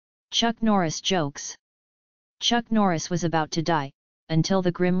Chuck Norris jokes. Chuck Norris was about to die, until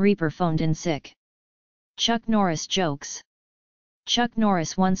the Grim Reaper phoned in sick. Chuck Norris jokes. Chuck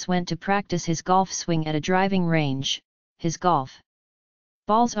Norris once went to practice his golf swing at a driving range. His golf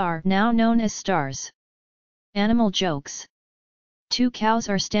balls are now known as stars. Animal jokes. Two cows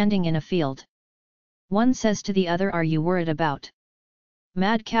are standing in a field. One says to the other, "Are you worried about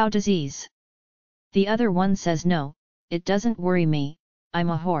mad cow disease?" The other one says, "No, it doesn't worry me, I'm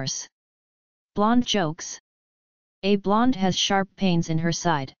a horse." Blonde jokes. A blonde has sharp pains in her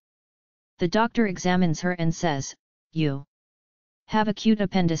side. The doctor examines her and says, "You have acute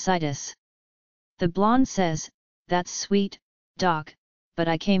appendicitis." The blonde says, "That's sweet, doc, but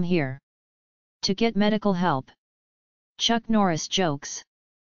I came here to get medical help." Chuck Norris jokes.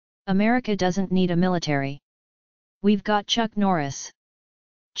 America doesn't need a military. We've got Chuck Norris.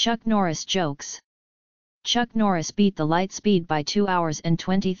 Chuck Norris jokes. Chuck Norris beat the light speed by 2 hours and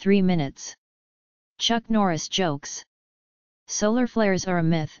 23 minutes. Chuck Norris jokes. Solar flares are a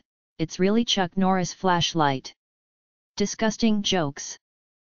myth, it's really Chuck Norris flashlight. Disgusting jokes.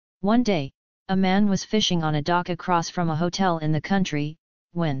 One day, a man was fishing on a dock across from a hotel in the country,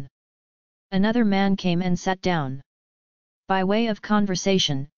 when another man came and sat down. By way of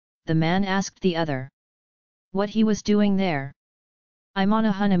conversation, the man asked the other what he was doing there. "I'm on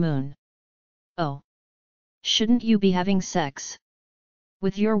a honeymoon." "Oh. Shouldn't you be having sex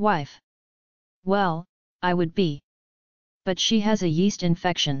with your wife?" "Well, I would be. But she has a yeast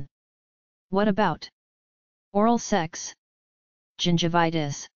infection." "What about oral sex?"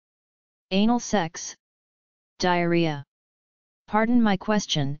 "Gingivitis." "Anal sex?" "Diarrhea." "Pardon my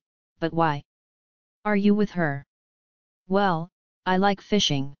question, but why are you with her?" "Well, I like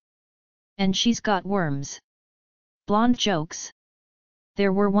fishing. And she's got worms." Blonde jokes.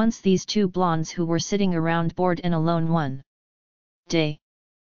 There were once these two blondes who were sitting around bored and alone one day.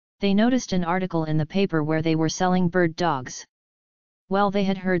 They noticed an article in the paper where they were selling bird dogs. Well, they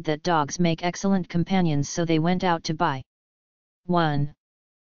had heard that dogs make excellent companions, so they went out to buy one.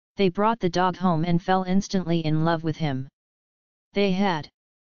 They brought the dog home and fell instantly in love with him. They had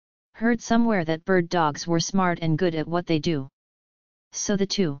heard somewhere that bird dogs were smart and good at what they do. So the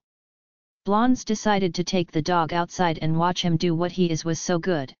two blondes decided to take the dog outside and watch him do what he was so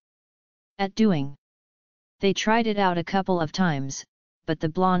good at doing. They tried it out a couple of times, but the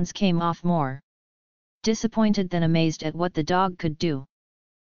blondes came off more disappointed than amazed at what the dog could do.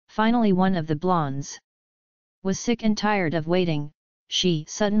 Finally, one of the blondes was sick and tired of waiting. She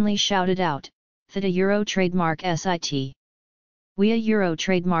suddenly shouted out, "That a Euro trademark SIT. We a Euro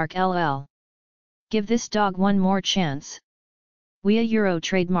trademark LL. Give this dog one more chance. We a Euro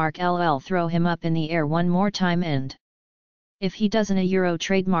trademark LL. Throw him up in the air one more time, and if he doesn't a Euro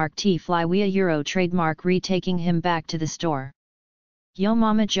trademark T fly, we a Euro trademark taking him back to the store." Yo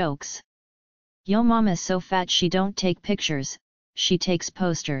mama jokes. Yo mama's so fat she don't take pictures, she takes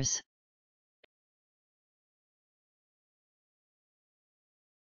posters.